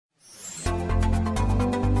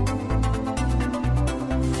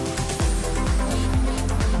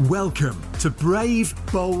Welcome to Brave,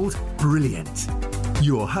 Bold, Brilliant.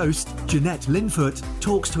 Your host, Jeanette Linfoot,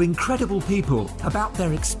 talks to incredible people about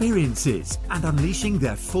their experiences and unleashing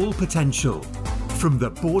their full potential. From the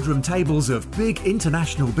boardroom tables of big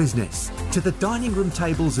international business to the dining room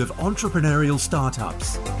tables of entrepreneurial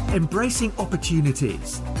startups, embracing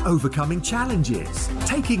opportunities, overcoming challenges,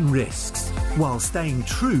 taking risks, while staying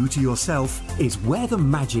true to yourself is where the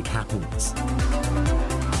magic happens.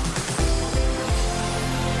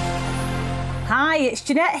 Hi, it's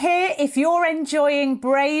Jeanette here. If you're enjoying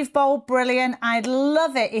Brave, Bold, Brilliant, I'd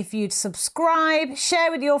love it if you'd subscribe, share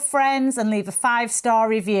with your friends and leave a 5-star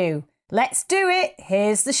review. Let's do it.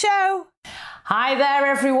 Here's the show. Hi there,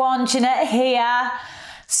 everyone. Jeanette here.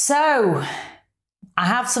 So, I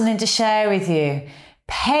have something to share with you.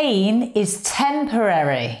 Pain is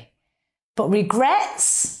temporary, but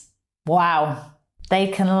regrets, wow, they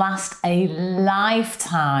can last a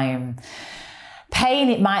lifetime. Pain,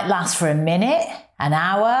 it might last for a minute, an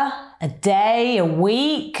hour, a day, a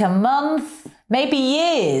week, a month, maybe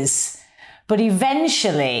years, but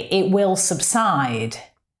eventually it will subside.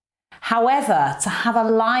 However, to have a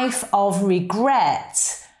life of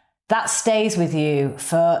regret, that stays with you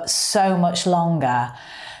for so much longer.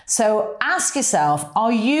 So ask yourself,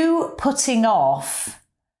 are you putting off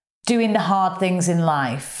doing the hard things in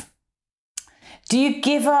life? Do you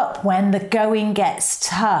give up when the going gets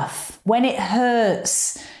tough? When it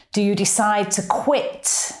hurts, do you decide to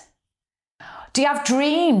quit? Do you have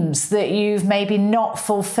dreams that you've maybe not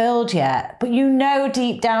fulfilled yet, but you know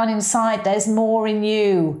deep down inside there's more in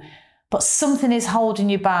you, but something is holding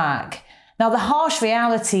you back? Now, the harsh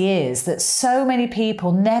reality is that so many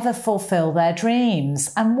people never fulfill their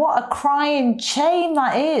dreams. And what a crying shame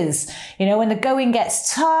that is. You know, when the going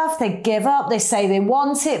gets tough, they give up, they say they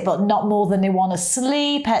want it, but not more than they want to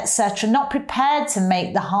sleep, etc. Not prepared to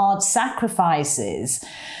make the hard sacrifices.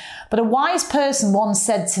 But a wise person once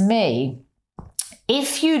said to me,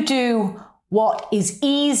 if you do what is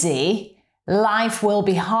easy, life will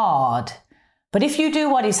be hard. But if you do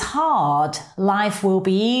what is hard, life will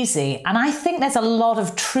be easy. And I think there's a lot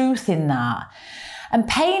of truth in that. And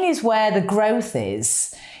pain is where the growth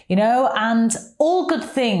is, you know, and all good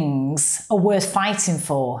things are worth fighting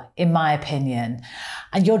for, in my opinion.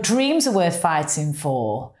 And your dreams are worth fighting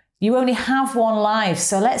for. You only have one life,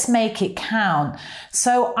 so let's make it count.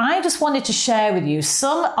 So I just wanted to share with you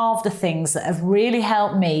some of the things that have really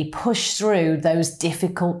helped me push through those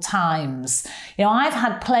difficult times. You know, I've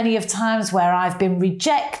had plenty of times where I've been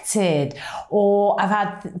rejected, or I've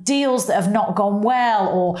had deals that have not gone well,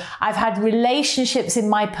 or I've had relationships in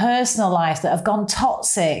my personal life that have gone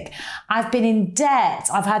toxic. I've been in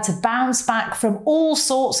debt. I've had to bounce back from all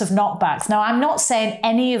sorts of knockbacks. Now, I'm not saying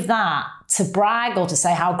any of that to brag or to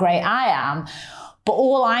say how great I am, but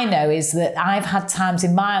all I know is that I've had times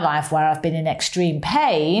in my life where I've been in extreme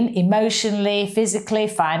pain, emotionally, physically,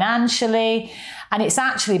 financially, and it's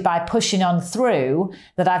actually by pushing on through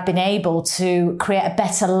that I've been able to create a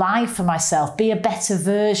better life for myself, be a better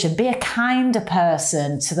version, be a kinder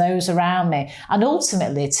person to those around me, and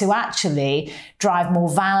ultimately to actually drive more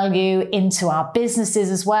value into our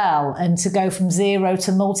businesses as well, and to go from zero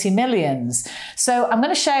to multi-millions. So I'm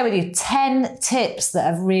going to share with you 10 tips that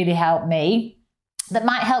have really helped me that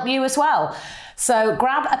might help you as well. So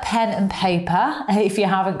grab a pen and paper if you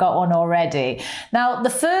haven't got one already. Now, the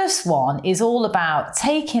first one is all about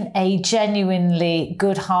taking a genuinely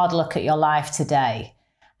good hard look at your life today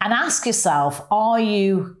and ask yourself, are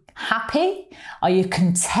you happy? Are you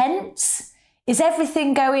content? Is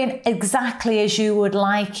everything going exactly as you would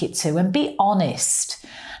like it to? And be honest.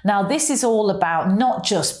 Now, this is all about not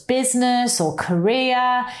just business or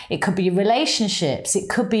career. It could be relationships. It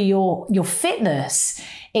could be your fitness.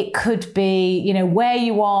 It could be, you know, where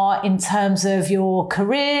you are in terms of your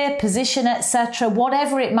career, position, etc.,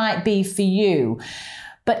 whatever it might be for you.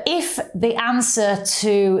 But if the answer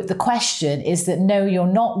to the question is that no, you're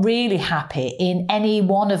not really happy in any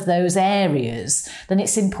one of those areas, then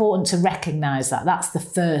it's important to recognize that. That's the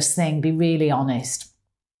first thing. Be really honest.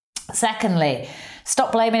 Secondly,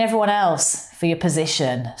 stop blaming everyone else for your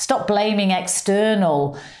position. Stop blaming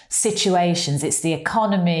external situations. It's the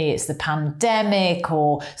economy, it's the pandemic,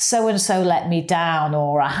 or so-and-so let me down,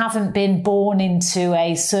 or I haven't been born into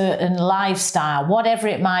a certain lifestyle, whatever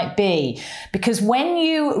it might be. Because when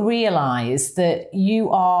you realize that you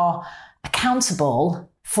are accountable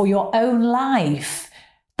for your own life,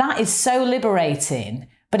 that is so liberating.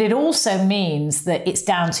 But it also means that it's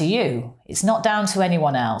down to you. It's not down to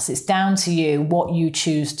anyone else. It's down to you what you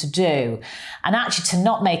choose to do. And actually to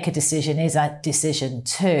not make a decision is a decision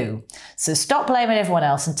too. So stop blaming everyone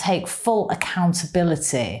else and take full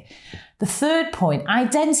accountability. The third point,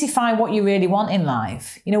 identify what you really want in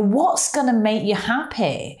life. What's going to make you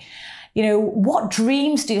happy? What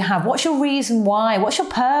dreams do you have? What's your reason why? What's your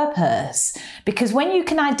purpose? Because when you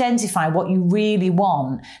can identify what you really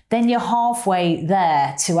want, then you're halfway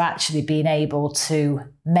there to actually being able to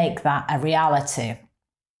make that a reality.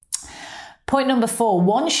 Point number 4,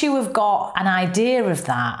 once you have got an idea of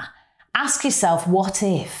that, ask yourself, what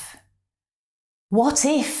if? What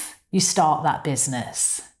if you start that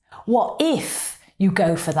business? What if you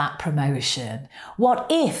go for that promotion? What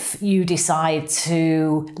if you decide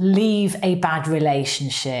to leave a bad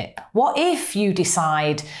relationship? What if you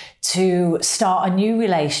decide to start a new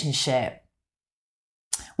relationship?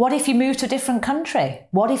 What if you move to a different country?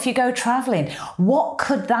 What if you go traveling? What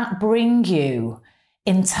could that bring you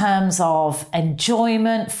in terms of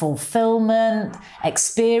enjoyment, fulfillment,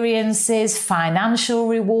 experiences, financial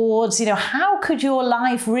rewards? How could your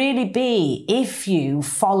life really be if you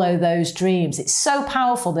follow those dreams? It's so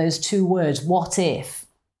powerful, those 2 words, what if?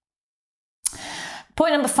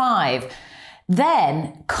 Point number 5,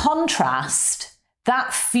 then contrast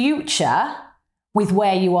that future with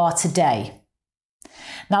where you are today.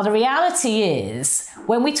 Now, the reality is,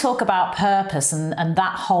 when we talk about purpose and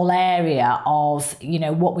that whole area of,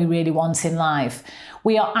 what we really want in life,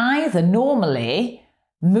 we are either normally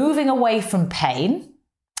moving away from pain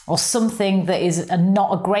or something that is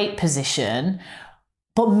not a great position,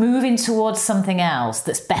 but moving towards something else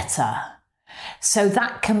that's better. So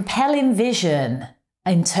that compelling vision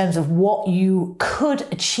in terms of what you could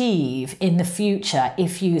achieve in the future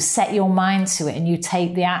if you set your mind to it and you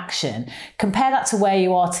take the action. Compare that to where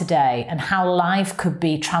you are today and how life could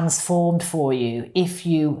be transformed for you if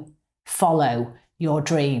you follow your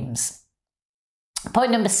dreams.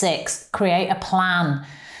 Point number 6, create a plan.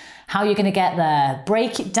 How you're going to get there.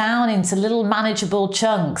 Break it down into little manageable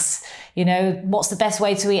chunks. What's the best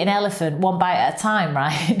way to eat an elephant? 1 bite at a time,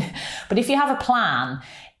 right? But if you have a plan,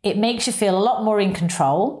 it makes you feel a lot more in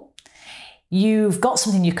control. You've got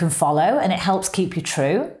something you can follow and it helps keep you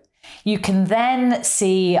true. You can then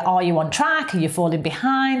see, are you on track? Are you falling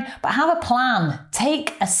behind? But have a plan,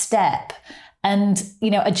 take a step. And,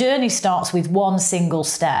 a journey starts with one single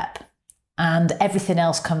step and everything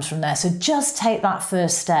else comes from there. So just take that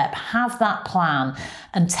first step, have that plan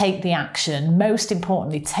and take the action. Most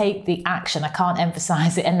importantly, take the action. I can't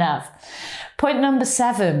emphasize it enough. Point number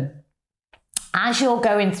 7. As you're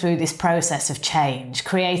going through this process of change,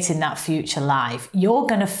 creating that future life, you're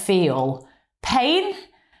going to feel pain,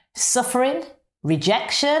 suffering,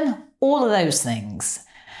 rejection, all of those things.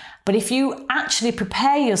 But if you actually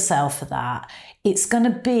prepare yourself for that, it's going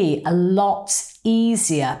to be a lot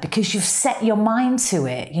easier because you've set your mind to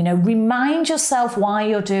it. Remind yourself why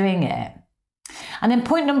you're doing it. And then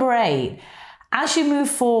point number 8, as you move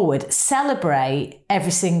forward, celebrate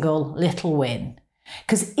every single little win.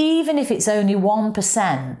 Because even if it's only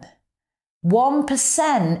 1%,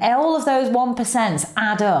 all of those 1%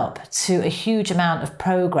 add up to a huge amount of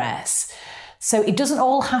progress. So it doesn't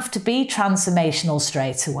all have to be transformational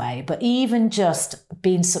straight away, but even just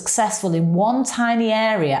being successful in one tiny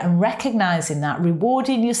area and recognizing that,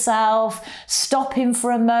 rewarding yourself, stopping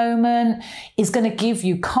for a moment is going to give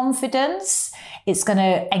you confidence. It's going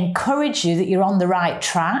to encourage you that you're on the right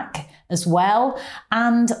track as well.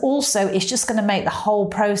 And also it's just going to make the whole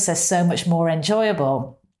process so much more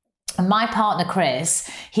enjoyable. And my partner, Chris,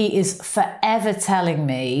 he is forever telling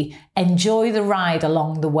me, enjoy the ride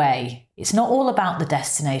along the way. It's not all about the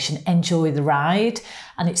destination, enjoy the ride.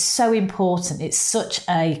 And it's so important. It's such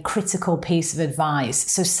a critical piece of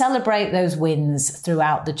advice. So celebrate those wins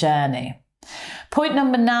throughout the journey. Point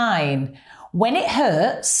number 9, when it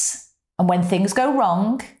hurts and when things go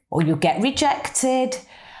wrong or you get rejected,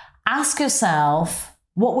 ask yourself,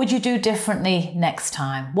 what would you do differently next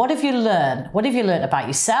time? What have you learned? What have you learned about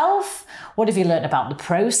yourself? What have you learned about the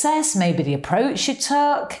process? Maybe the approach you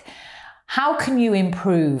took? How can you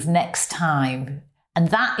improve next time? And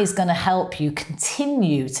that is going to help you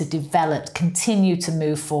continue to develop, continue to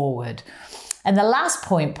move forward. And the last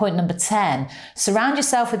point, point number 10, surround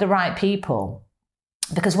yourself with the right people.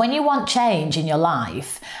 Because when you want change in your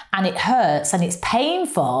life and it hurts and it's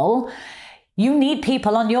painful, you need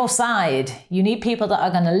people on your side. You need people that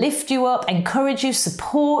are going to lift you up, encourage you,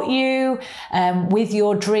 support you with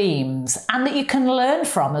your dreams, and that you can learn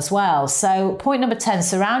from as well. So point number 10,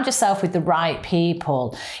 surround yourself with the right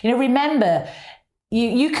people. Remember,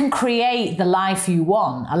 you can create the life you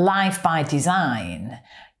want, a life by design.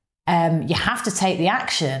 You have to take the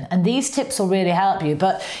action, and these tips will really help you.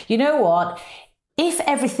 But you know what? If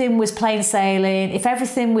everything was plain sailing, if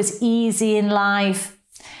everything was easy in life,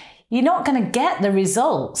 you're not going to get the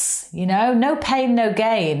results, no pain, no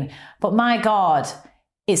gain. But my God,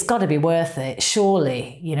 it's got to be worth it,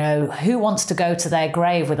 surely. Who wants to go to their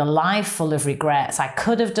grave with a life full of regrets? I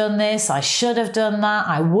could have done this, I should have done that,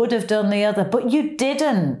 I would have done the other, but you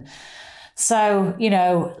didn't. So,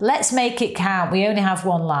 let's make it count. We only have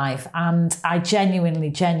one life. And I genuinely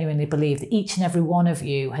believe that each and every one of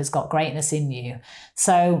you has got greatness in you.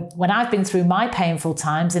 So when I've been through my painful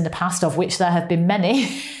times in the past, of which there have been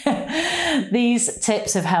many, these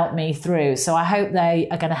tips have helped me through. So I hope they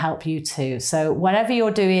are going to help you too. So whatever you're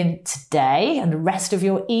doing today and the rest of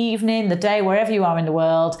your evening, the day, wherever you are in the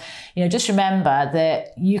world, just remember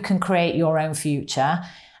that you can create your own future,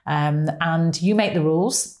 and you make the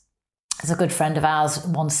rules. As a good friend of ours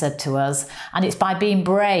once said to us, and it's by being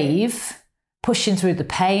brave, pushing through the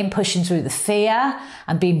pain, pushing through the fear,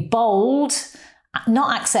 and being bold,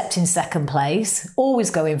 not accepting second place,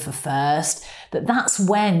 always going for first, that's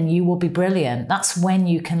when you will be brilliant. That's when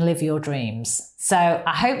you can live your dreams. So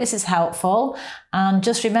I hope this is helpful, and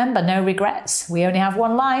just remember, no regrets. We only have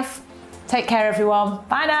one life. Take care, everyone.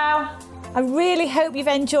 Bye now. I really hope you've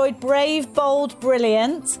enjoyed Brave, Bold,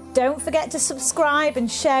 Brilliant. Don't forget to subscribe and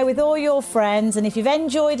share with all your friends. And if you've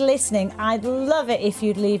enjoyed listening, I'd love it if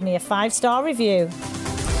you'd leave me a 5-star review.